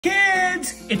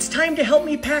It's time to help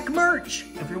me pack merch.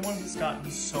 Everyone has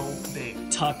gotten so big.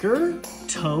 Tucker,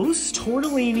 toast,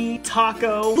 tortellini,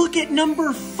 taco. Look at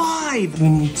number 5. We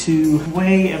need to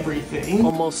weigh everything.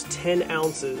 Almost 10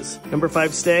 ounces. Number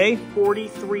 5 stay,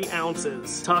 43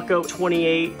 ounces. Taco,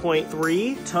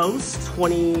 28.3. Toast,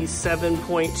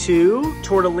 27.2.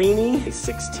 Tortellini,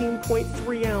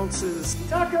 16.3 ounces.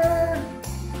 Tucker!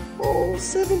 Oh,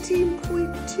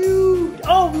 17.2.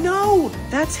 Oh no,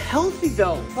 that's healthy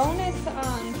though. Bonus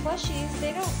plushies,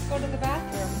 they don't go to the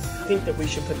bathroom. I think that we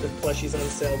should put the plushies on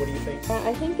sale. What do you think?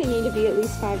 I think they need to be at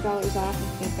least $5 off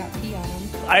if they've got pee on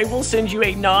them. I will send you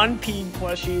a non-peed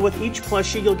plushie. With each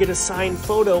plushie, you'll get a signed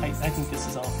photo. I think this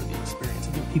is all for the experience.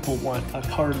 I think people want a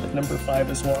card that number 5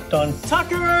 has walked on.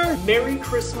 Tucker! Merry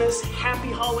Christmas,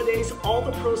 happy holidays. All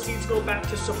the proceeds go back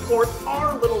to support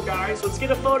our little guys. Let's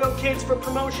get a photo, kids, for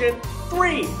promotion.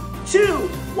 3, 2,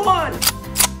 1.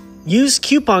 Use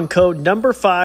coupon code number 5.